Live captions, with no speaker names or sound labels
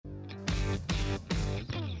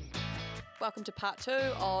Welcome to part 2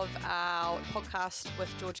 of our podcast with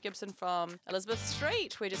George Gibson from Elizabeth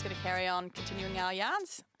Street. We're just going to carry on continuing our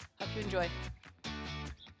yarns. Hope you enjoy.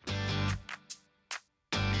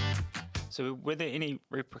 So were there any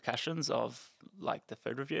repercussions of like the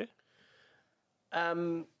food review?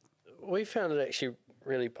 We found it actually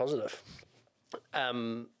really positive.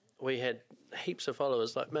 We had heaps of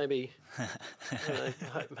followers, like maybe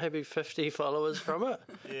maybe 50 followers from it.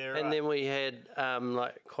 Yeah, right. And then we had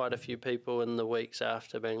like quite a few people in the weeks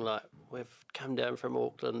after being like, we've come down from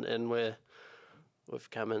Auckland and we've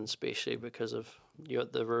come in specially because of you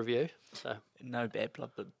at the review. So No bad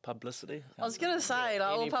publicity. I was going to say, like,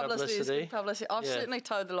 all Any publicity is good publicity. publicity. I've certainly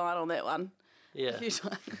towed the line on that one yeah, a few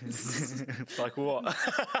times. It's like what?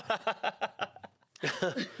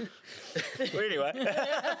 Well, anyway.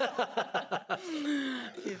 A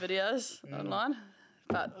few videos online.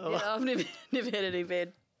 But yeah, I've never had any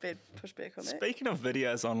bad pushback on that. Speaking of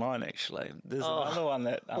videos online, actually, there's another one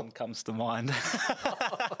that comes to mind.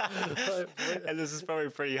 And this is probably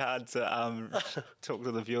pretty hard to talk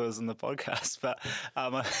to the viewers in the podcast, but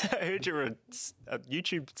I heard you're a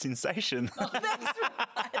YouTube sensation. Oh, that's right.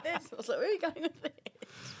 I was like, where are you going with that?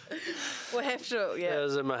 We'll have to, yeah. that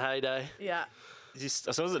was in my heyday. Yeah.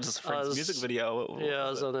 So was it just a friend's music video? I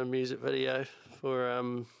was on a music video for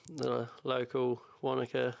the local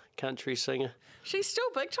Wanaka country singer. She's still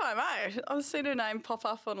big time, eh? I've seen her name pop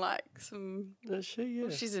up on like some... Is she? Yeah.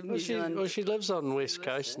 Well, she's in New Zealand. She lives on West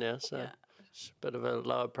Coast now, so Yeah. it's a bit of a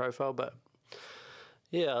lower profile, but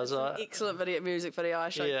yeah, I was like... Excellent music video I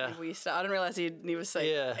showed people yesterday. I didn't realise he'd never seen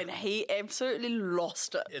it. And he absolutely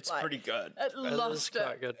lost it. It's pretty good. It lost it.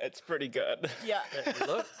 Quite good. It's pretty good. Yeah.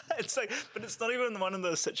 Look, It's like, but it's not even one of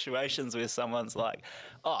those situations where someone's like,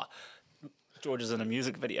 "Oh, George is in a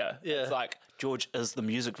music video." Yeah. It's like George is the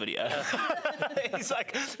music video. he's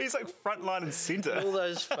like front line and centre. all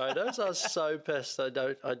those photos, I was so pissed. I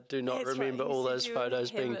do not That's right, remember you all said those you photos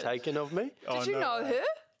have being it. taken of me. Did you know her?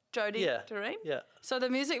 Jodie Yeah. Doreen? Yeah, So the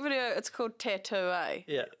music video, it's called Tattoo, eh?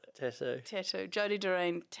 yeah, tattoo. Tattoo. Jodie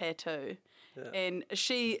Doreen Tattoo. And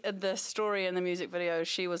she, the story in the music video,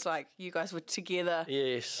 she was like, you guys were together.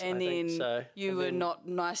 Yes, And I then think so. you And were then not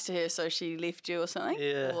nice to her, so she left you or something?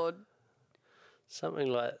 Yeah. Or something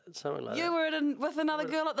like that. you were with another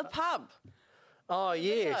girl at the pub. Oh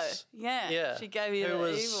yes, Yeah. yeah. She gave you Who the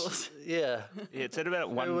was, evils. Yeah. Yeah, it's at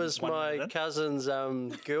about one. Who was 1 my minute cousin's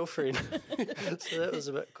girlfriend? So that was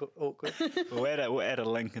a bit awkward. in. We'll add a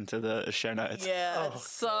link into the show notes. Yeah, it's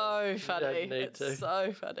so funny. need It's to.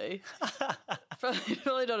 so funny.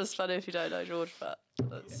 Probably not as funny if you don't know George, but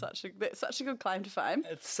that's such a good claim to fame.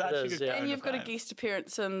 It's such It a is, good yeah. kind And you've of got a name. guest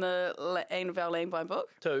appearance in the Annabelle Langbein book.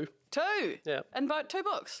 2. 2. Yeah. And both 2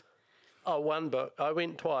 books. Oh, 1 book. I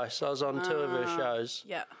went twice. I was on 2 of her shows,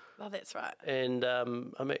 Yeah. Oh, that's right. and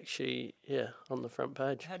I'm actually on the front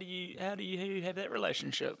page. How do you have that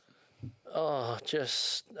relationship? Oh,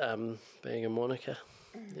 just being in Wanaka.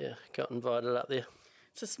 Yeah, got invited up there.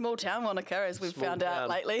 It's a small town, Monica, as we've Small found out town.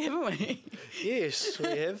 lately, haven't we? Yes, we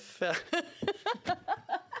have.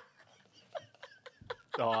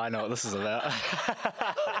 Oh, I know what this is about. I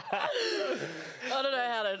don't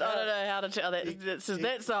know how to tell that.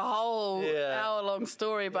 That's a whole Yeah. hour-long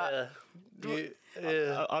story, but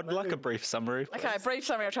I'd like a brief summary. Please. okay, brief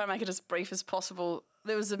summary. I'll try and make it as brief as possible.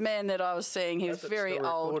 There was a man that I was seeing. He was it's very still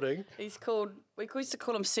old. recording. He's called. We used to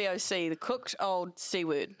call him COC, the cooked old C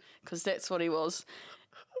word, because that's what he was.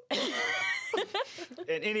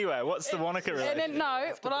 And anyway, what's the Wanaka And relationship? then,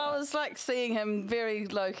 no, but I was like seeing him very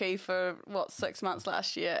low key for 6 months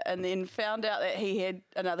last year, and then found out that he had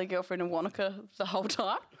another girlfriend in Wanaka the whole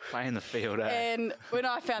time. Playing the field, eh? And when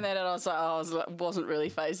I found that out, I was like, wasn't really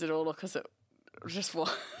phased at all because it just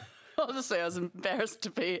was. Honestly, I was embarrassed to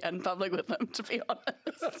be in public with him, to be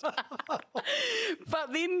honest.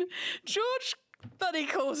 But then George, buddy,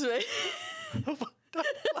 calls me. Don't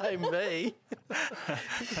blame me.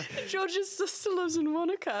 George's sister lives in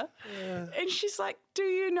Wanaka. And she's like, do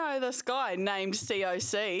you know this guy named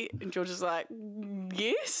COC? And George is like,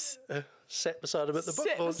 yes. Sat beside him at the book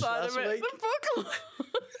Sat launch beside last him at week. the book launch.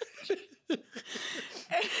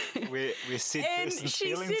 We're said And person's she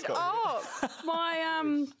feelings said, got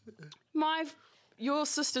your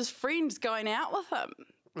sister's friend's going out with him.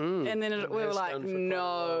 And then we were has like, done for quite a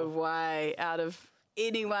no way. Out of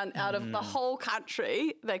anyone, out of the whole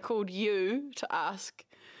country, they called you to ask.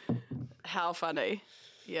 How funny.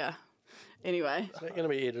 Yeah. Anyway. Is that going to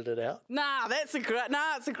be edited out? It's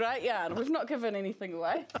a great yarn. We've not given anything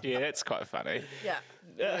away. Yeah, that's quite funny. Yeah.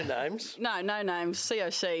 No names? No names.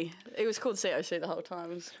 COC. It was called COC the whole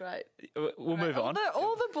time. It was great. We'll move on.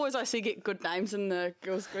 All the boys I see get good names in the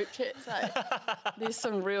girls' group chats. Eh? There's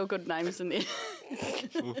some real good names in there.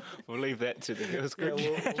 We'll leave that to the girls' group.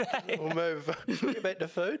 We'll move back to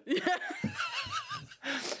food.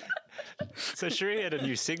 So Cherie had a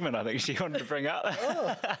new segment I think she wanted to bring up.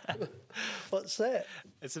 What's that?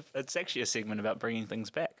 It's actually a segment about bringing things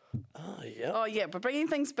back. Oh, Yeah, but bringing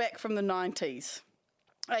things back from the 90s,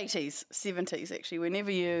 80s, 70s, actually,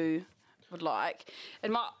 whenever you would like.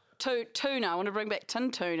 And my tuna, I want to bring back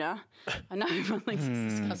tin tuna. I know everyone thinks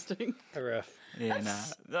it's disgusting. Rough. Yeah,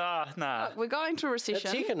 nah. We're going to a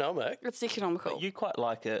recession. It's economic. It's economical. You quite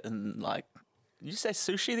like it, and like, did you say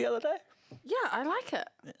sushi the other day? Yeah, I like it.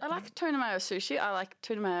 I like tuna mayo sushi. I like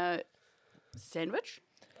tuna mayo sandwich.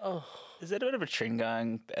 Oh, Is that a bit of a trend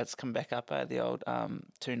going? It's come back up, the old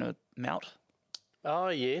tuna melt. oh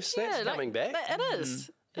yes, that's coming back. It is.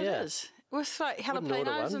 It Yeah. is. With like Wouldn't order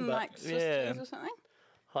jalapenos one, and but- like Swiss Yeah. cheese or something.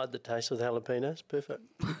 Hide the taste with jalapenos. Perfect.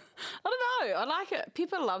 I don't know. I like it.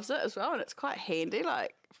 Pepper loves it as well, and it's quite handy.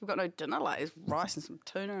 Like if we've got no dinner, like there's rice and some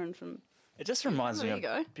tuna and some. It just reminds me There of you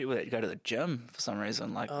go. people that go to the gym for some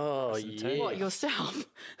reason. Like, Oh, rice and tuna. yeah. What yourself?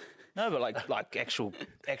 No, but like actual.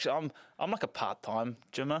 I'm like a part-time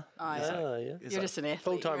gymmer. Oh, yeah. It's You're like- just an athlete.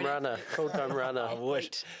 Full-time You're an runner. Full-time runner. I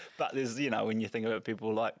wish. But there's, when you think about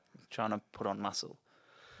people like trying to put on muscle,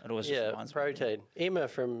 it always just Yeah, reminds me. protein. Emma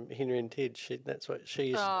from Henry and Ted, that's what she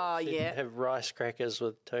used Oh, she'd yeah. have rice crackers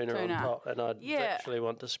with tuna on Tuna. top, and I'd Yeah. actually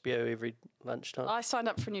want to spew every lunchtime. I signed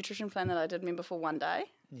up for a nutrition plan that I did remember for one day,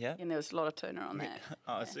 Yeah. and there was a lot of tuna on that.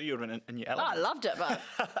 Oh, so you're in your Oh, I element. loved it, but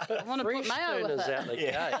I want to put Fresh mayo with tuna's it. out the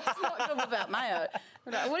gate. It's not good without mayo.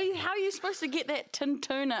 Like, how are you supposed to get that tin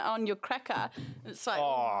tuna on your cracker? It's like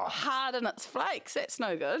hard in its flakes. That's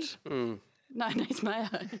no good. No, it needs mayo.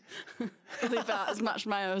 Probably about as much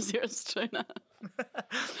mayo as there is tuna.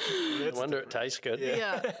 No wonder it tastes good.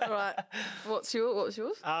 Yeah. All right. What was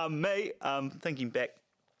yours? Me, thinking back,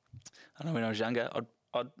 I know when I was younger,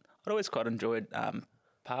 I'd always quite enjoyed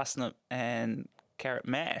parsnip and carrot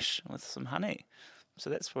mash with some honey. So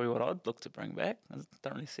that's probably what I'd look to bring back. I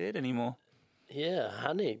don't really see it anymore. Yeah,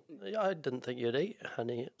 honey. I didn't think you'd eat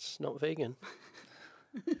honey. It's not vegan.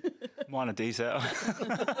 Minor detail.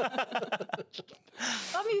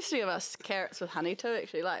 I'm used to give us carrots with honey too,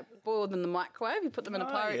 actually. Like boiled in the microwave. You put them in a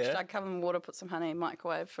porridge, yeah. jug, cover them in water, put some honey in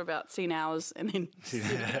microwave for about 10 hours, and then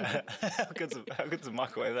How good's a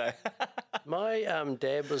microwave, eh? My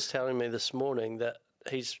dad was telling me this morning that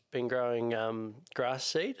he's been growing grass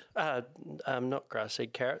seed. Not grass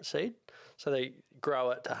seed, carrot seed. So they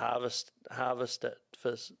grow it to harvest it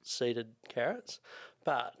for seeded carrots.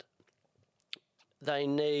 But they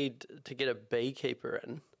need to get a beekeeper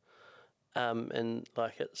in, and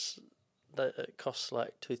like it costs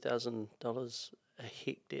like $2,000 a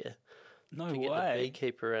hectare No to get the way.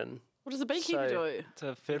 beekeeper in. what does the beekeeper So- do?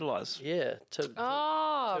 To fertilise. Yeah, to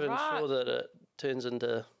Oh, ensure right. that it turns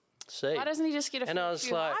into seed. Why doesn't he just get a And I was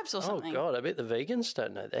few like, hives or oh something? God, I bet the vegans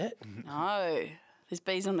don't know that. No, there's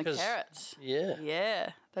bees on the 'Cause- carrots. Yeah.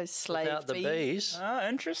 Yeah, those slave Without the bees. bees. Oh,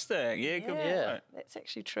 interesting. Yeah, good Yeah. point. That's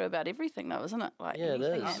actually true about everything, though, isn't it? Like Yeah, it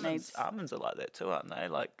anything is. that needs Almonds are like that too, aren't they?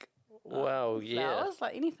 Like, Well, yeah. flowers,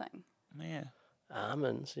 like anything. yeah.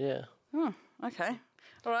 Almonds, yeah. Okay.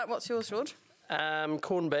 All right. What's yours, George?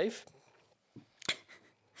 Corned beef.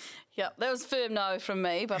 Yeah, that was firm no from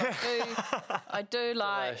me, but I do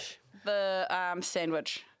like Delish. the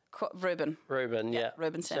sandwich, Reuben. Reuben, yeah.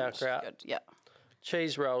 Reuben sandwich. is Sauerkraut. Good. Yeah.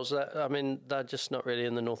 Cheese rolls, they're just not really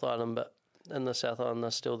in the North Island, but in the South Island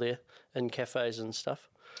they're still there in cafes and stuff.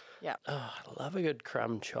 Yeah. Oh, I love a good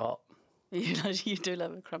crumb chop. You do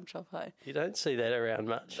love a crumb chop, hey? You don't see that around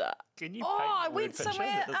much. Can you Oh, paint I the went word picture?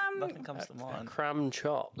 somewhere, Nothing comes to mind. Crumb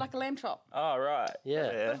chop. Like a lamb chop. Oh, right.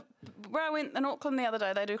 Yeah. Where I went in Auckland the other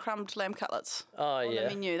day, they do crumbed lamb cutlets Oh, on yeah. the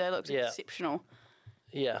menu. They looked Yeah. exceptional.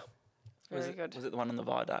 Yeah. Very good. Was it the one on the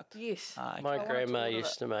viaduct? Yes. Ah, okay. My wanted to grandma order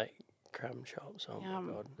used it. to make crumb chops. Oh Yum.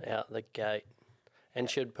 my God, out the gate, and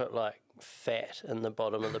she'd put like fat in the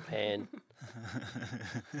bottom of the pan.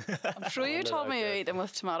 I'm sure you told me you eat them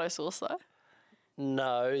with tomato sauce, though.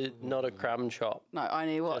 No, not a crumb chop, No,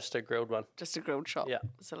 only what? just a grilled one. Just a grilled chop. Yeah.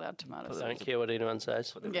 It's allowed tomato I sauce. don't care what anyone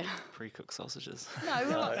says. Yeah. Pre-cooked sausages. No,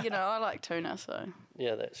 well, I like tuna, so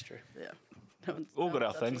Yeah, that's true. yeah. No one's- All no got our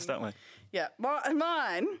one's things, judging don't we? Yeah,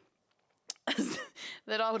 mine is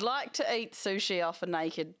that I would like to eat sushi off a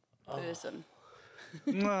naked person.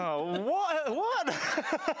 No, what?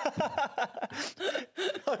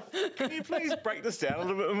 Can you please break this down a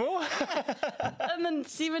little bit more? In the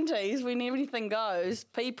 70s, when everything goes,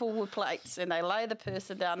 people with plates and they lay the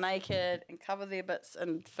person down naked and cover their bits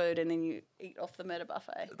in food and then you eat off them at a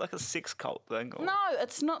buffet. Like a sex cult thing? Or... No,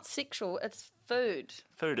 it's not sexual, it's food.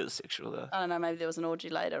 Food is sexual, though. I don't know, maybe there was an orgy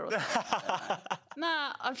later or something.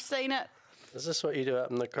 Nah, I've seen it. Is this what you do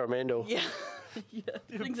up in the Coromandel? Yeah. Yeah,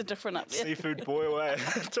 things are different up there. Seafood boil away.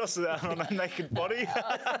 Toss it out on a naked body.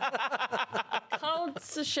 Cold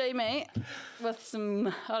sashimi with some,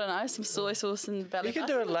 I don't know, some soy sauce and belly You can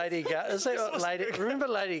button. do it Lady Gaga. Is that what Lady... Remember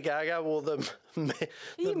Lady Gaga wore the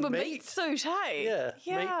meat suit, hey? Yeah,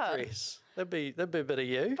 meat dress. That'd be a bit of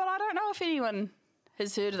you. But I don't know if anyone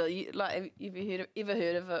has heard of it. Like, have you ever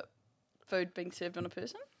heard of it, food being served on a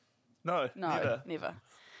person? No, never.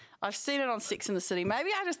 I've seen it on Sex and the City.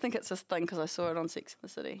 Maybe I just think it's this thing because I saw it on Sex and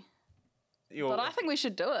the City. But I think we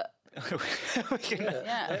should do it.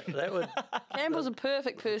 Yeah. That would... Campbell's a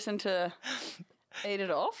perfect person to eat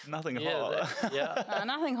it off. Nothing hot.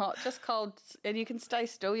 Nothing hot, just cold. And you can stay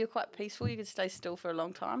still. You're quite peaceful. You can stay still for a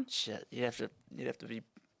long time. Shit, you'd have to be...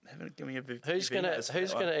 Give me a Who's gonna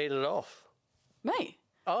eat it off? Me.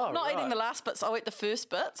 Oh, Not right. eating the last bits. I'll eat the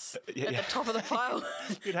first bits at the top of the pile.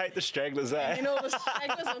 You'd hate the stragglers, eh? And all the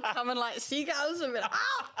stragglers will come in like seagulls and be like,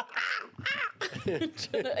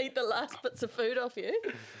 trying to eat the last bits of food off you.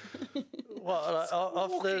 What, like,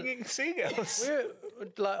 off the... Walking seagulls. Where,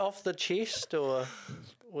 like off the chest or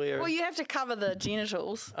where? Well, you have to cover the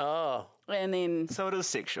genitals. Oh. And then... So it is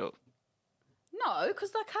sexual. No,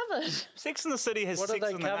 because they're covered. Sex in the City has What are sex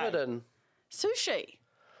they in the covered name. in? Sushi.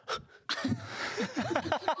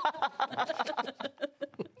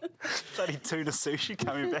 Bloody tuna sushi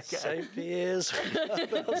coming back out. St. Pierre's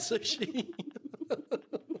sushi.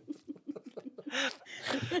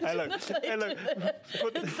 Hey, look.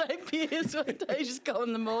 St. Pierre's one day, just go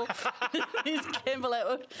in the mall. There's Campbell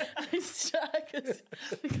Atwood. His shark is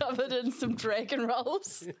covered in some dragon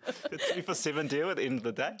rolls. The 2-for-7 deal at the end of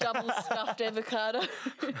the day. Double stuffed avocado.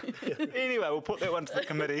 Anyway, we'll put that one to the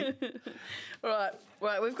committee.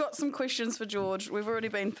 Right, we've got some questions for George. We've already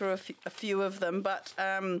been through a few of them, but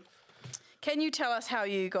can you tell us how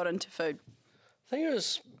you got into food? I think it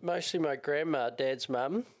was mostly my grandma, Dad's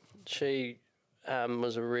mum. She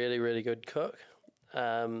was a really, really good cook,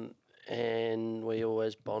 and we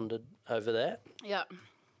always bonded over that. Yeah.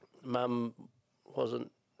 Mum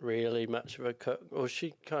wasn't really much of a cook. Well,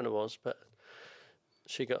 she kind of was, but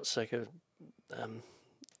she got sick of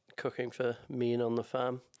cooking for men on the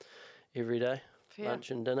farm every day, lunch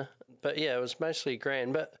and dinner. But yeah, it was mostly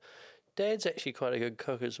Gran. But Dad's actually quite a good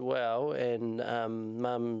cook as well, and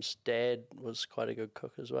Mum's dad was quite a good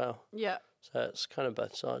cook as well. Yeah. So it's kind of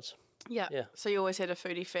both sides. Yeah. Yeah. So you always had a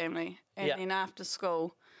foodie family, and Yeah. then after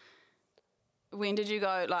school, when did you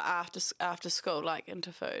go like after school, like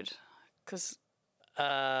into food? Because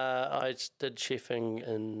I did chefing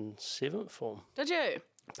in 7th form, did you?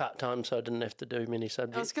 part-time, so I didn't have to do many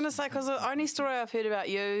subjects. I was going to say, because the only story I've heard about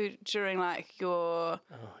you during like your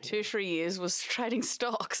tertiary years was trading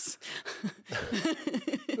stocks.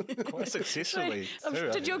 Quite successfully.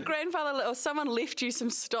 Did your grandfather or someone left you some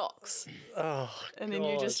stocks? Oh, And then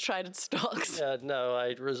you God. just traded stocks. No,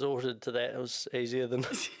 I resorted to that. It was easier than...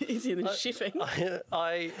 Easier than chefing.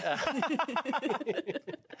 I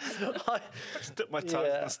Dip my toes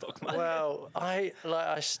in the stock market. Well,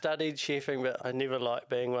 I studied chefing, but I never liked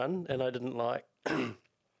being one, and I didn't like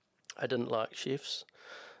chefs.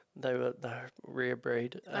 They're rare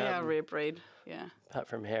breed. They are rare breed, yeah. Apart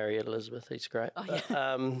from Harry Elizabeth, he's great. Oh,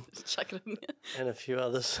 yeah. Just chuck it in there. And a few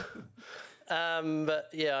others. But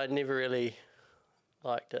yeah, I never really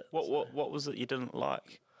liked it. What was it you didn't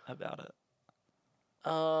like about it?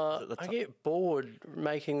 I get bored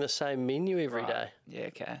making the same menu every day. Yeah,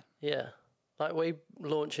 okay. Yeah. Like we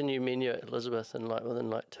launch a new menu at Elizabeth and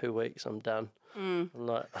within 2 weeks I'm done. I'm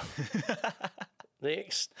like,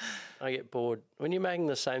 next. I get bored. When you're making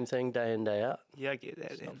the same thing day in, day out, Yeah, I get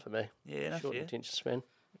that. it's Then. not for me. Yeah, no, Short fair. attention span.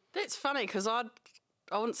 That's funny because I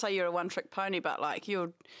wouldn't say you're a one-trick pony, but like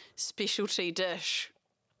your specialty dish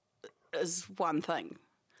is one thing.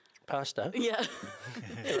 Pasta. Yeah.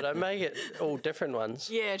 Yeah, but I make it all different ones.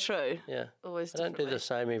 Yeah, true. Yeah. Always I don't do differently. the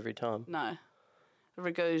same every time. No.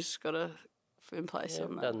 Ragou's got a firm place Yeah,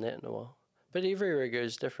 on I've that. done that in a while. But every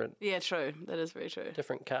ragou's different. Yeah, true. That is very true.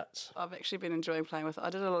 Different cuts. I've actually been enjoying playing with it. I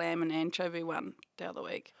did a lamb and anchovy one the other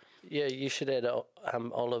week. Yeah, you should add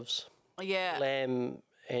olives. Yeah. Lamb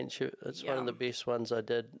anchovy. It's one of the best ones I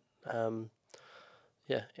did.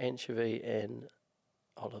 Yeah, anchovy and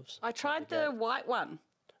olives. I tried the white one.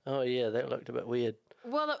 Oh, yeah, that looked a bit weird.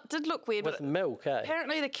 Well, it did look weird, with but milk, eh?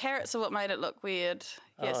 apparently the carrots are what made it look weird.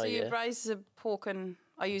 Yeah, Oh, so you yeah. braise the pork and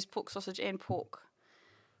I use pork sausage and pork.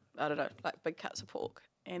 I don't know, like big cuts of pork,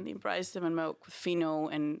 and then braised them in milk with fennel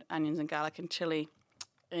and onions and garlic and chili,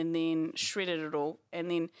 and then shredded it all, and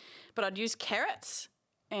then, but I'd use carrots,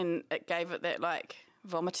 and it gave it that like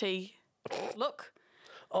vomity look.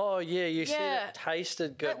 Oh, yeah, you Yeah. said it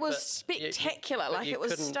tasted good. It was but spectacular, but like you it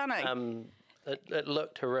was couldn't, stunning. It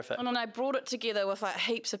looked horrific. And then I brought it together with like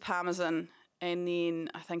heaps of parmesan, and then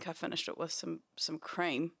I think I finished it with some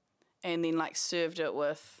cream, and then like served it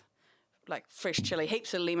with like fresh chili,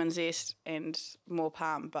 heaps of lemon zest, and more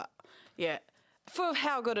parm. But yeah, for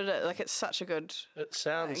how good it is, like it's such a good. It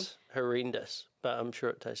sounds horrendous, but I'm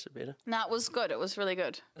sure it tasted better. No, it was good. It was really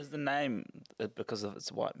good. Is the name because of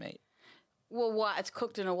its white meat? Well, white. It's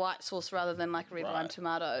cooked in a white sauce rather than like a red wine Right.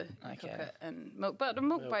 tomato. Okay. Cook it in milk, but the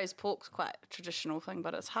milk braised pork's quite a traditional thing.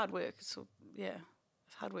 But it's hard work. It's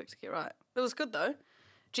hard work to get right. It was good though.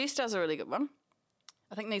 Jess does a really good one.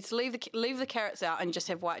 I think needs to leave the carrots out and just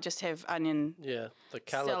have white. Just have onion, Yeah, the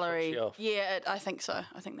colour celery. puts you off. Yeah, I think so.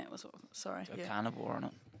 I think that was what. Sorry. A Yeah. carnivore on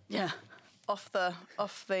it. Yeah. Off the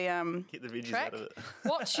Get the veggies track. out of it.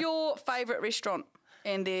 What's your favourite restaurant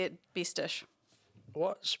and their best dish?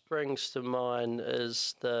 What springs to mind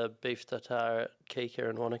is the beef tartare at Kika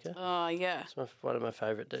in Wanaka. Oh yeah. It's one of my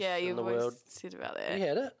favourite dishes Yeah, in you've the always world. said about that. You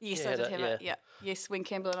had it? Yes, You I had did have yeah. it. Yeah. Yes, when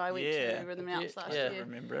Campbell and I went Yeah. to Rhythm Alps last yeah. year, I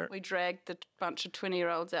remember it. we dragged a bunch of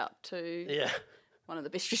 20-year-olds out to Yeah, one of the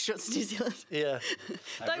best restaurants in New Zealand. yeah.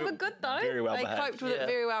 They were good though. Very well They behaved. coped with Yeah. it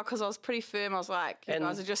very well because I was pretty firm. I was like, you And-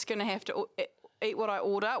 guys are just going to have to eat what I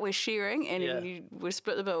order. We're sharing, and Yeah. we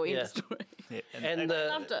split the bill. End Yeah. of story. Yeah, And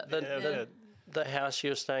Loved it. the house you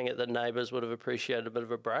were staying at, the neighbours would have appreciated a bit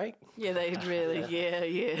of a break. Yeah, they really. Yeah,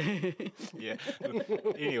 yeah. yeah.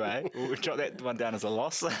 Anyway, we'll jot that one down as a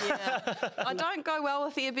loss. Yeah. I don't go well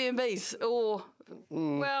with Airbnbs or,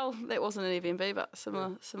 well, that wasn't an Airbnb, but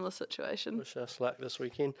similar situation. Wish us luck this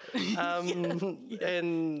weekend.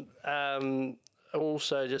 And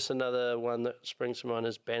also just another one that springs to mind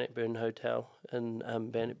is Bannockburn Hotel in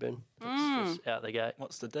Bannockburn. It's just out the gate.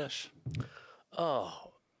 What's the dish?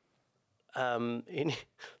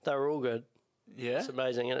 They're all good. Yeah. It's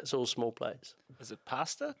amazing, and it's all small plates. Is it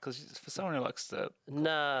pasta? Because for someone who likes to,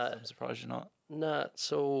 Nah, I'm surprised you're not.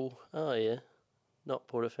 it's all. Oh yeah, not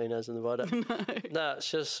Portofino's in the Vita. No, it's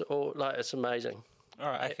just all like it's amazing. All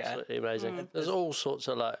right, okay. Absolutely amazing. There's all sorts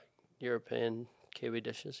of like European Kiwi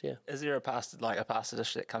dishes. Yeah. Is there a pasta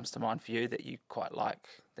dish that comes to mind for you that you quite like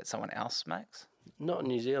that someone else makes? Not in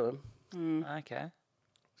New Zealand. Okay.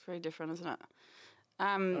 It's very different, isn't it?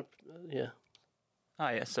 Yeah. Oh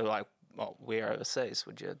yeah. So like, where overseas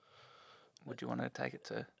would you want to take it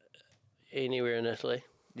to? Anywhere in Italy.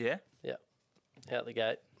 Yeah. Yeah. Out the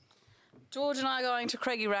gate. George and I are going to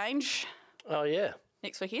Craigie Range Oh yeah.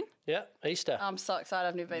 next weekend. Yeah. Easter. I'm so excited.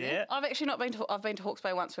 I've never been Yeah. there. I've actually not been to. I've been to Hawke's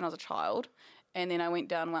Bay once when I was a child, and then I went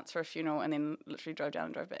down once for a funeral, and then literally drove down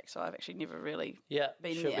and drove back. So I've actually never really yeah.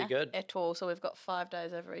 been Should there be good. at all. So we've got 5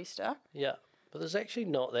 days over Easter. Yeah. But there's actually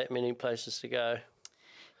not that many places to go.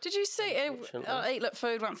 Did you see Eat Lit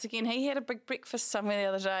Food once again? He had a big breakfast somewhere the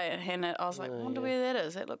other day, and I was like, I wonder where that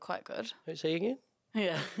is. That looked quite good. Who's he again?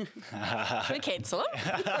 Yeah. Should we cancel it?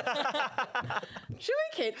 Should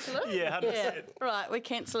we cancel it? Yeah, 100%. Yeah. Right, we're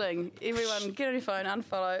cancelling. Everyone, get on your phone,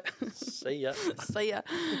 unfollow. See ya. See ya.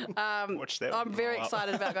 Watch that. I'm one very blow up.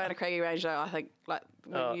 excited about going to Craigie Range, though. I think, like,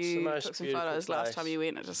 when Oh, it's the you most took some beautiful photos last place. time you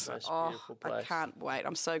went, it just, Most oh, beautiful I place. can't wait.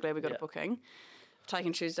 I'm so glad we got Yeah. a booking.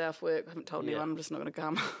 Taking Tuesday off work. I haven't told Yeah. anyone. I'm just not going to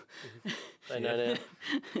come. They know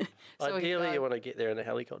now. So we Ideally, go. you want to get there in a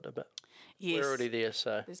helicopter, but Yes. we're already there,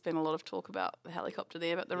 so There's been a lot of talk about the helicopter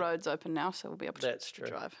there, but the road's open now, so we'll be able to, that's to true.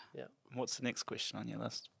 drive. Yeah. What's the next question on your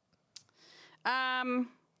list?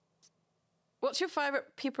 What's your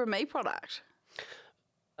favourite peppermint product?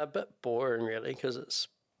 A bit boring, really, because it's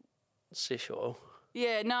fish oil.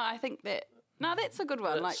 Yeah, no, I think that. No, that's a good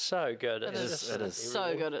one. It's Like, so good. it is it is.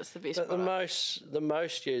 so good. It's the best But product. the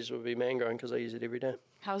most used would be mangroin because I use it every day.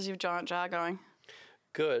 How's your giant jar going?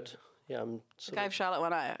 Good. Yeah, I'm I sort gave of, Charlotte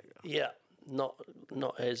one. yeah, not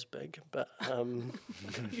as big, but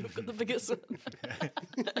You've got the biggest one.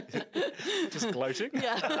 Just gloating?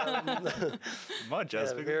 Yeah. My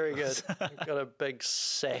just yeah, very good. I've got a big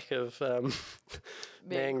sack of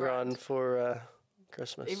mangroin for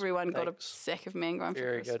Christmas. Everyone got a Thanks. sack of mangroin for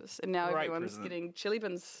Very good. Christmas. And now Great everyone's present. getting chili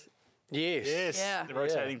bins. Yes. Yes. Yeah. The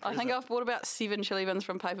rotating I think present. I've bought about 7 chili bins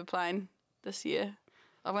from Paper Plane this year.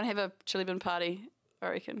 I want to have a chili bin party, I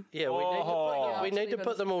reckon. Yeah, Oh. we need to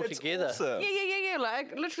put them all It's together. awesome. Yeah.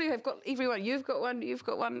 Like, literally, I've got everyone. You've got one. You've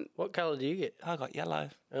got one. What colour do you get? I got yellow.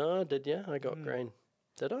 Oh, did you? I got green.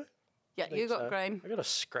 Did I? Yeah, you got green. I got a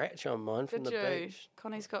scratch on mine from Did the you? beach.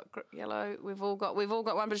 Connie's got yellow. We've all got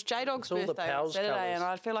one. But it's J Dog's It's all the birthday on pals Saturday, colours. and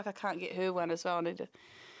I feel like I can't get her one as well. I need to.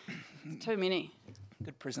 It's too many.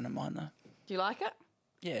 Good present of mine, though. Do you like it?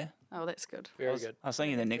 Yeah. Oh, that's good. Very good. I was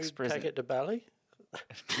thinking the next present. Take it to Bali.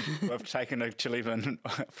 I've taken a chili bin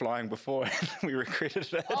flying before and we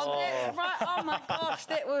regretted it. Oh, that's right. Oh my gosh,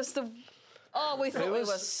 that was the. Oh, we thought we were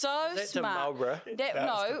so Is that to smart. Marlborough?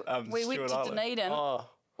 We went to Stuart Island. Dunedin. Oh,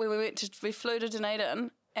 We flew to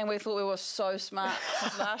Dunedin, and we thought we were so smart.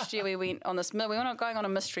 'Cause last year we went on this. We were going on a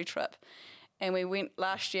mystery trip, and we went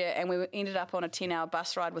last year, and we ended up on a 10-hour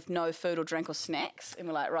bus ride with no food or drink or snacks. And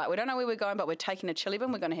we're like, right, we don't know where we're going, but we're taking a chili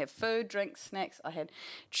bin. We're going to have food, drinks, snacks. I had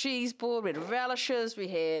cheese board, we had relishes, we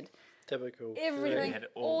had typical. everything, We had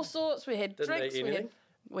it all all. sorts. We had Didn't drinks. eat anything?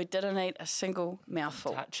 We didn't eat a single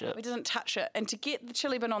mouthful. Touch it. We didn't touch it. And to get the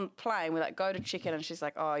chili bin on the plane, we I go to check in, and she's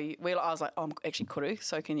like, oh, I was like, oh, I'm actually kuru,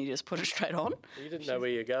 so can you just put it straight on? You didn't know where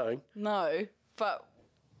you're going. No, but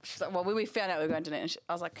she's like, well, when we found out we were going to Dunedin,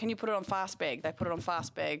 I was like, can you put it on fast bag? They put it on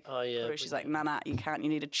fast bag. Oh, yeah. Kuru. She's like, nah, you can't. You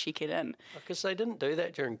need to check it in. Because they didn't do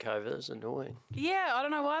that during COVID. It was annoying. Yeah, I don't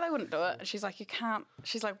know why they wouldn't do it. And she's like, you can't.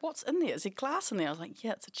 She's like, what's in there? Is there glass in there? I was like,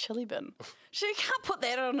 yeah, it's a chili bin. She said, you can't put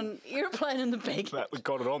that on an airplane in the bag. But we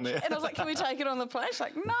got it on there. And I was like, can we take it on the plane? She's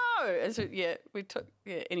like, no. And so,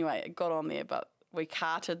 anyway, it got on there, but we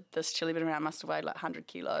carted this chili bin around, must have weighed like 100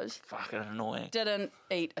 kilos. Fucking annoying. Didn't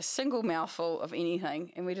eat a single mouthful of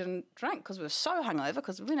anything, and we didn't drink because we were so hungover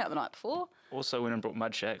because we've been out the night before. Also went and brought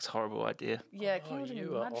mud shakes. Horrible idea. Yeah, Oh, can we do you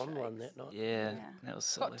were mud on one shakes? that night. Yeah, that was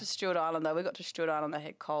silly. Got to Stewart Island though. We got to Stewart Island. They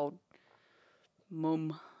had cold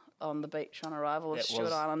mum on the beach on arrival of That Stewart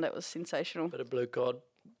was- Island. That was sensational. Bit of blue cod.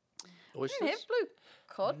 We Oysters. didn't have blue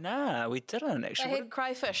cod. Nah, we didn't They actually. had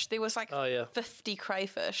crayfish. There was like Oh, yeah. 50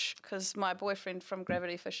 crayfish because my boyfriend from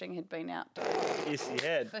Gravity Fishing had been out Yes, he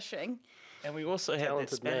had. fishing. And we also had that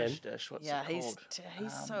Talented Spanish man. dish. What's Yeah, it he's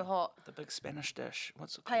called? so hot. The big Spanish dish.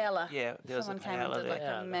 What's it called? Paella. Yeah, there was Someone a came and paella did there. like a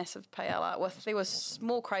Paella. massive paella. There was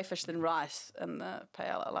more crayfish than rice in the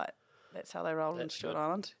paella. Like that's how they rolled in That's Stewart good.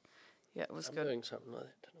 Island. Yeah, it was I'm good. doing something like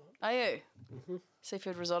that tonight. Are you?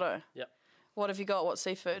 Seafood risotto. Yep. What have you got? What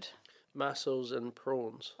seafood? Mussels and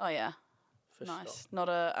prawns. Oh yeah, Fish nice. stock. Not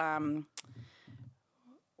a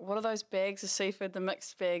What are those bags of seafood? The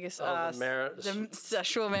mixed bag is Oh, the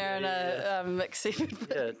shore mariner mixed seafood.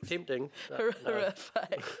 Yeah, tempting. but no.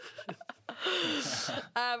 Horrific.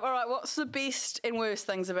 All right, what's the best and worst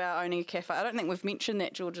things about owning a cafe? I don't think we've mentioned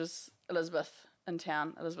that George's Elizabeth in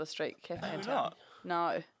town, Elizabeth Street Cafe in we town. not? No,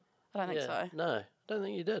 I don't think so. No, I don't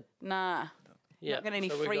think you did. Nah, Yeah. not getting any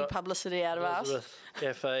so we free got publicity out of us. Elizabeth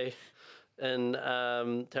Cafe in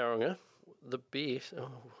Tauranga. The best. Oh,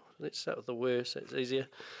 let's start with the worst. That's easier.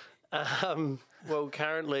 Well,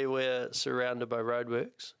 currently we're surrounded by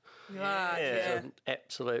roadworks. Yeah. It's an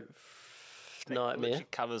absolute nightmare. Literally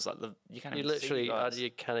covers like you can't You even see literally, guys.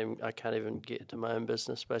 I can't even get to my own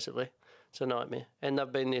business. Basically, it's a nightmare. And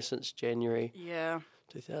they've been there since January Yeah.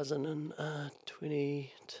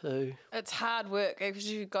 2022. It's hard work because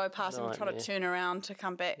you go past them trying to Nightmare. turn around to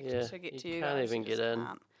come back Yeah, to get to you you can't guys. even You get just in.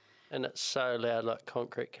 can't. And it's so loud, like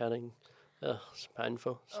concrete cutting. Ugh, it's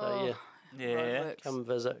painful. So Oh. yeah, Yeah. Roadworks. come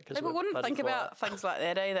visit. Cause People we're wouldn't bloody think quiet. about things like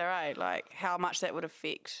that either, eh? Like how much that would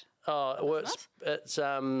affect. Oh, well,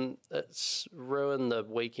 it's ruined the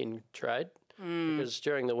weekend trade because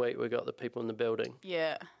during the week we got the people in the building,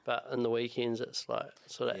 Yeah. but in the weekends it's like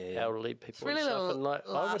sort of Yeah. elderly people really and stuff. the And like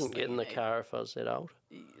I last wouldn't get thing in the you need. car if I was that old.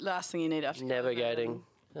 Last thing you need after Navigating.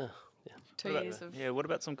 Oh, 2 years of. Yeah, what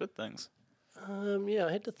about some good things? yeah,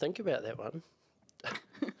 I had to think about that one.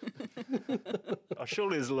 Oh,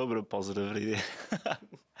 surely there's a little bit of positivity there.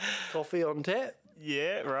 Coffee on tap.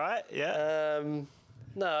 Yeah, right. Yeah.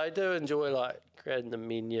 No, I do enjoy like creating the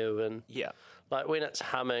menu and Yeah. like when it's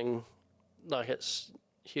humming, like it's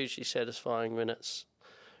hugely satisfying when it's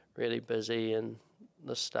really busy and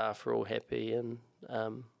the staff are all happy and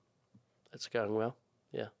it's going well.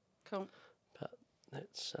 Yeah, Cool. but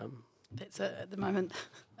that's That's it at the moment.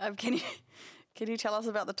 Can you tell us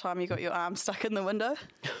about the time you got your arm stuck in the window?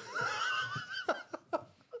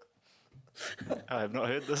 I have not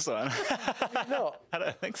heard this one. not. I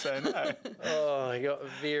don't think so, no. Oh, I got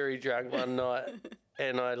very drunk one night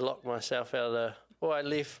and I locked myself out of the. Well, I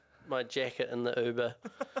left my jacket in the Uber,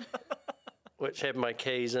 which had my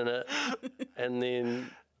keys in it, and then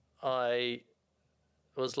I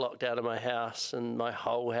was locked out of my house, and my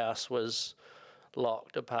whole house was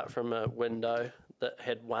locked apart from a window that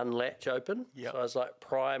had one latch open. Yep. So I was like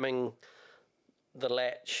priming the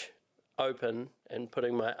latch open and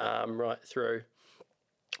putting my arm right through.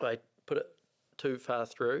 I put it too far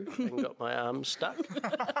through and got my arm stuck.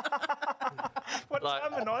 What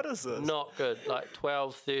time of night is this? Not good. Like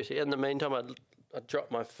 12:30. In the meantime, I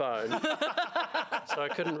dropped my phone, so I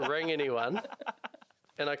couldn't ring anyone,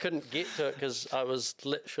 and I couldn't get to it because I was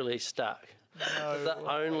literally stuck. The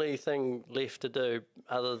only thing left to do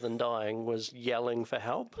other than dying was yelling for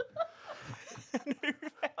help.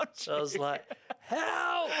 So I was like,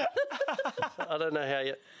 help! I don't know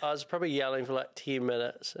how I was probably yelling for like 10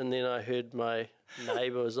 minutes, and then I heard my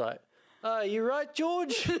neighbour was like, "Oh, you right,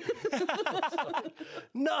 George?" Like,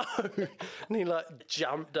 no! And he like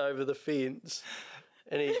jumped over the fence,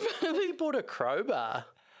 and he bought a crowbar.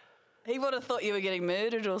 He would have thought you were getting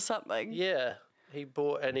murdered or something. Yeah, he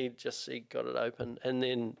got it open, and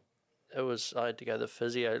then I had to go to the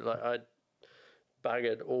physio. Like I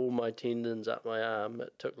buggered all my tendons up my arm.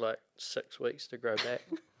 It took like 6 weeks to grow back.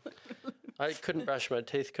 I couldn't brush my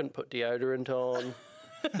teeth, couldn't put deodorant on.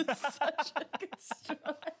 Such a good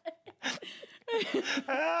story.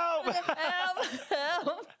 Help!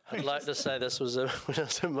 Help! I'd like to say this was when I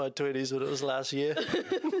was in my 20s, but it was last year.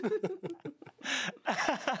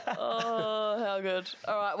 Oh, how good.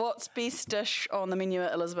 All right, what's best dish on the menu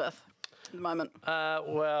at Elizabeth at the moment?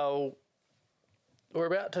 Well, we're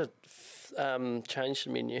about to change the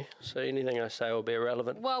menu, so anything I say will be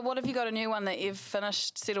irrelevant. Well, what have you got a new one that you've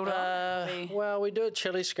finished, settled on? Well, we do a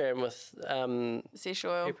chili scram with Sesh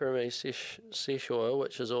oil. pepperoni sesh oil,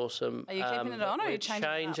 which is awesome. Are you keeping it on or are you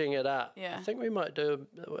changing it up? Yeah. I think we might do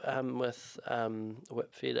with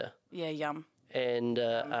whipped feta Yeah, yum. and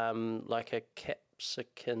like a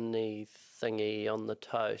capsicum-y thingy on the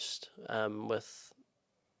toast with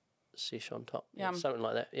sesh on top. Yum. Something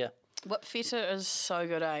like that, yeah. Whipped feta is so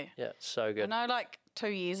good, eh? Yeah, it's so good. I know like 2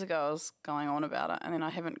 years ago I was going on about it, and then I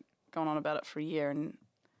haven't gone on about it for a year, and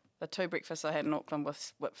the 2 breakfasts I had in Auckland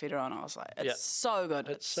with whipped feta on, I was like, it's so good.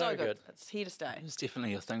 It's so good. It's here to stay. It was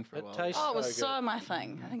definitely a thing for a while. tastes Oh, it was so good. so my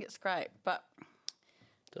thing. I think it's great, but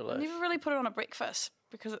I Delish. never really put it on a breakfast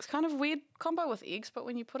because it's kind of weird combo with eggs, but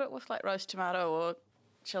when you put it with like roast tomato or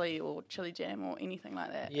chili jam or anything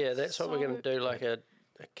like that. Yeah, that's what we're going to do, like a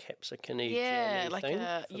capsicum-y jammy like thing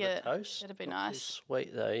for the toast. That'd be It's nice.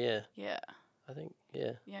 sweet though, yeah. Yeah. I think,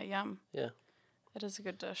 yeah, Yeah, yum. yeah. It is a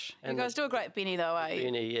good dish. And you guys do a great Benny though, eh?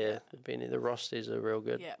 Benny, yeah, the Benny, the Rosties are real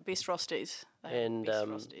good. Yeah, best Frosties. They have And, best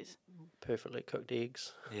Frosties. Perfectly cooked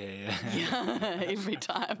eggs. Yeah. Yeah, every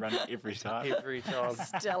time. Run it every time. Every time.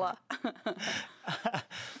 Stella.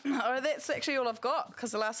 Oh, that's actually all I've got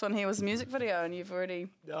because the last one here was a music video and you've already...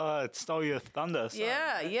 Oh, it stole your thunder. So.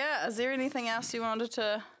 Yeah. Is there anything else you wanted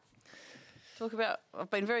to talk about?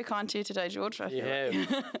 I've been very kind to you today, George. I feel like.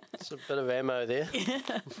 Yeah, it's a bit of ammo there.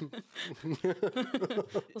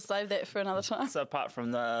 We'll save that for another time. So apart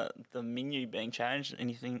from the menu being changed,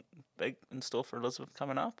 anything big in store for Elizabeth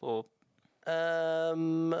coming up, or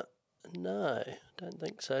No, don't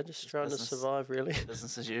think so. Just trying business. to survive, really.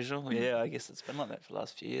 business as usual? Yeah, I guess it's been like that for the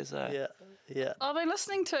last few years. Yeah. I've been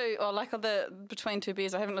listening to, Between Two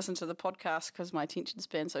Beers, I haven't listened to the podcast because my attention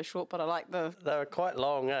span's so short, but I like the... They were quite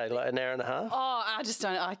long, eh? Like an hour and a half. Oh, I just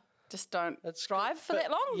don't That's drive for that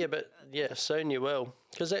long. Yeah, but soon you will.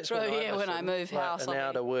 Because that's True, when I yeah, when I listen. move Like house, an I'll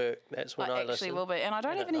hour be- to work, that's when I I actually listen. will be. And I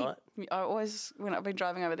don't And have at any... night. I always, when I've been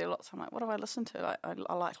driving over there lots, I'm like, what do I listen to? Like, I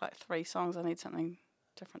like 3 songs. I need something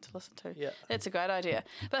different to listen to. Yeah. That's a great idea.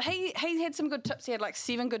 But he had some good tips. He had like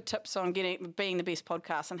 7 good tips on being the best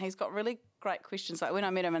podcast, and he's got really great questions. Like when I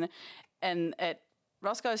met him and at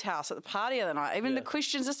Roscoe's house at the party the other night, even the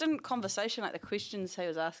questions, just in conversation, like the questions he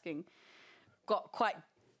was asking got quite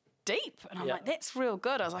deep. And I'm like, that's real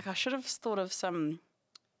good. I was like, I should have thought of some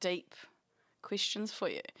deep questions for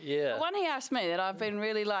you. Yeah. But one he asked me that I've been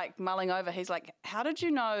really like mulling over, he's like, how did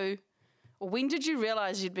you know, or when did you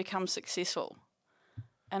realise you'd become successful?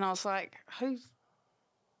 And I was like,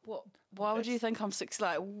 why would you think I'm successful?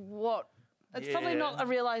 Like, what? It's probably not a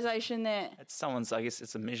realisation that... It's someone's, I guess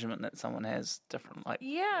it's a measurement that someone has different, like...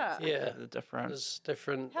 Yeah. Yeah. The different... There's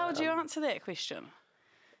different... How would you answer that question?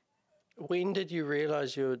 When did you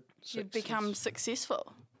realise You'd become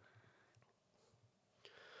successful.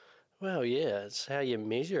 Well, yeah, it's how you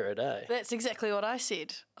measure it, eh? That's exactly what I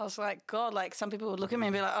said. I was like, God, like some people would look at me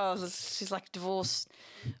and be like, oh, she's like divorced.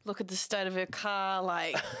 Look at the state of her car.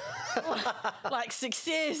 Like, like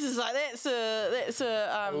success is like, that's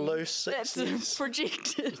a loose that's success. a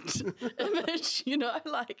projected image, you know,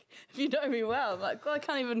 like if you know me well, I'm like, God, I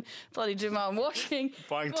can't even bloody do my own washing.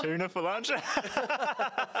 Buying tuna for lunch?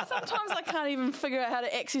 Sometimes I can't even figure out how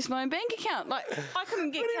to access my own bank account. Like I couldn't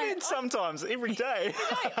get What do you mean sometimes? Every day?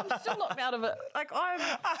 I'm still still locked me out of it. Like, I'm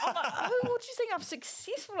like, who would you think I'm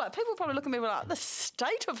successful? Like, people probably look at me like, the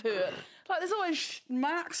state of her. Like, there's always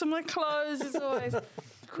marks on my clothes. There's always...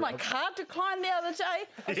 My card declined the other day. I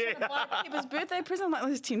was trying to buy Pepper's birthday present. I'm like,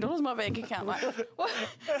 there's $10 in my bank account. Like, what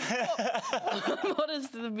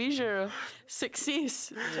is the measure of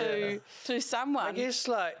success to someone? I guess,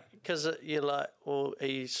 like, because you're like, well, are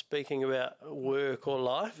you speaking about work or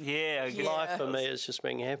life? Yeah, I guess. Life for me is just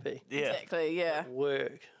being happy. Yeah. Exactly, yeah.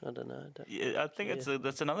 Work, I don't know. Yeah, I think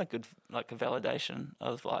that's another good like a validation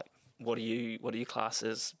of like what do you class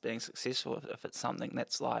as being successful if it's something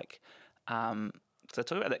that's like so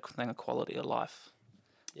talk about that thing of quality of life.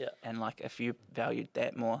 Yeah. And like if you valued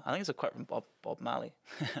that more, I think it's a quote from Bob Marley.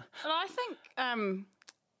 And I think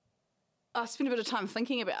I spent a bit of time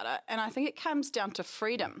thinking about it, and I think it comes down to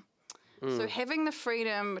freedom. So having the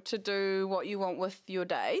freedom to do what you want with your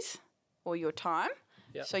days or your time.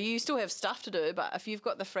 Yep. So you still have stuff to do, but if you've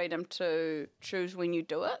got the freedom to choose when you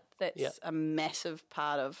do it, that's a massive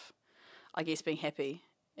part of, I guess, being happy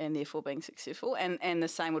and therefore being successful. And the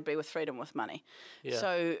same would be with freedom with money. Yeah.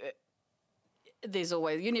 So there's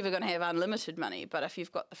always, you're never going to have unlimited money, but if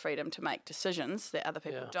you've got the freedom to make decisions that other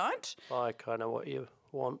people don't. Buy kind of what you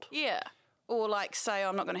want. Yeah. Or like say,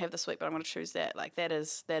 I'm not going to have this week, but I'm going to choose that. Like that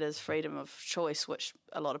is freedom of choice, which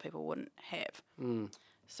a lot of people wouldn't have.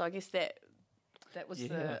 So I guess that was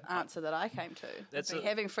the answer that I came to. That's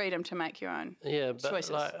having freedom to make your own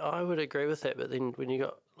choices. Like I would agree with that. But then when you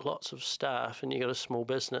got lots of staff and you got a small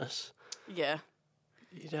business, yeah,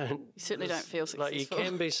 you certainly don't feel like you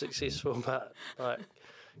can be successful, but like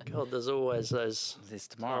God, there's always those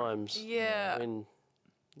times. Yeah. When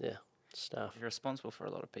stuff. You're responsible for a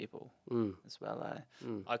lot of people as well.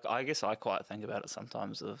 I guess I quite think about it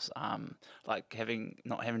sometimes of like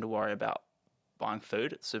not having to worry about buying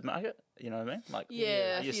food at the supermarket. You know what I mean? Like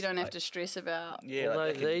if you don't have to stress about. Yeah,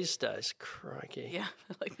 although these days, crikey. Yeah,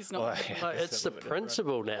 like it's not. Like it's the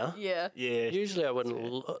principle now. Yeah. Yeah. Usually I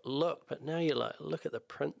wouldn't look, but now you're like, look at the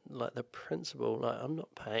the principle. Like I'm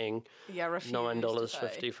not paying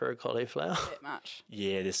 $9.50 for a cauliflower. That much.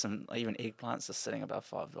 Yeah, there's some even eggplants are sitting above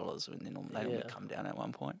 $5, and then they normally come down at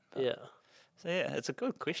one point. But, so it's a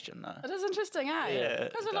good question though. It is interesting, eh? Yeah,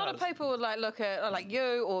 because a lot of people would like look at like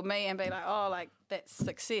you or me and be like, oh, like that's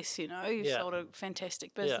success. You know, you've sold a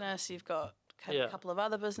fantastic business. You've got a couple of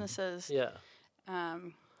other businesses. Yeah.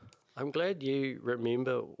 I'm glad you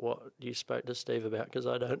remember what you spoke to Steve about because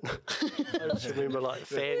I don't. I just remember like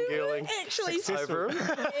fangirling actually over him.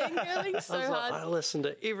 Fangirling so hard. I listened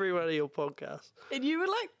to every one of your podcasts. And you were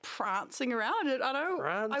like prancing around it.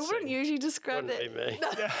 I wouldn't usually describe that. Wouldn't be me.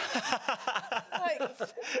 Like,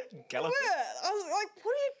 Galloping. I was like,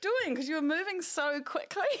 what are you doing? Because you were moving so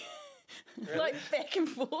quickly. Like back and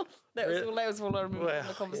forth. That was all I remember from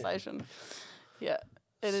the conversation. Yeah.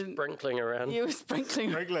 Sprinkling around. You were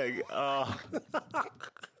sprinkling. Oh.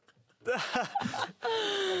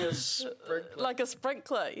 Like a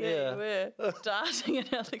sprinkler, you were darting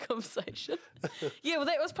it out of the conversation. Yeah, well,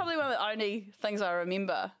 that was probably one of the only things I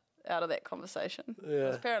remember out of that conversation.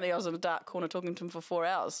 Yeah. Apparently I was in a dark corner talking to him for 4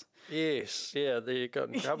 hours. Yes, you got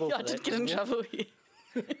in trouble for I did get in trouble, yeah.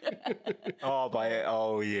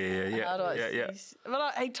 Yeah.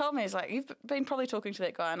 But he told me, he's like, you've been probably talking to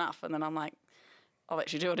that guy enough. And then I'm like, I'll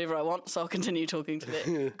actually do whatever I want, so I'll continue talking to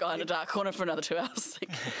that guy in a dark corner for another 2 hours.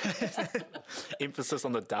 Emphasis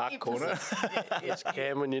on the dark corner. It's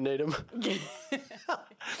Cam when you need him.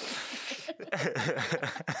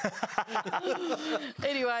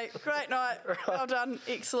 Anyway, great night. Well done.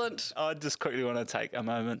 Excellent. I just quickly want to take a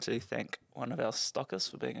moment to thank one of our stockers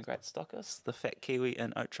for being a great stockist, the Fat Kiwi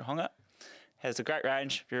in Otahonga. Has a great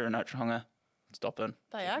range. If you're in Otahonga, stop in.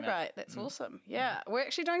 They are great. That's awesome. Yeah. We're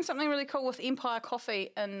actually doing something really cool with Empire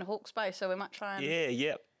Coffee in Hawke's Bay, so we might try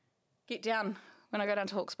and get down when I go down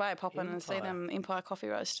to Hawke's Bay, pop in and see them Empire Coffee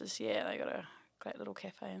Roasters. Yeah, they got a great little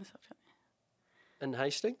cafe and stuff. In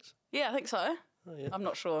Hastings? Yeah, I think so. Oh, yeah. I'm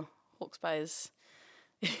not sure. Hawke's Bay is...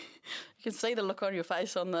 you can see the look on your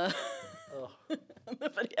face on the, on the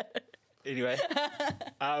video. Anyway,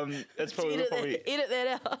 it's probably edit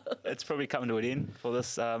that out. It's probably coming to an end for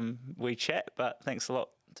this wee chat, but thanks a lot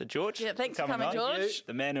to George. Yeah, thanks for coming, George.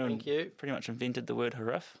 The man who pretty much invented the word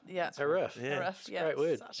hariff. Yeah, hariff. Yeah, hariff. Yeah, great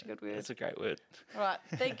word. Such a good word. It's a great word. All right,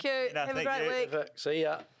 thank you. Have a great week. See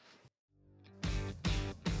ya.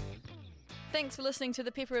 Thanks for listening to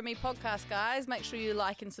the Pepper and Me podcast, guys. Make sure you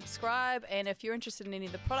like and subscribe. And if you're interested in any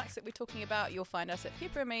of the products that we're talking about, you'll find us at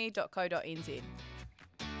pepperandme.co.nz.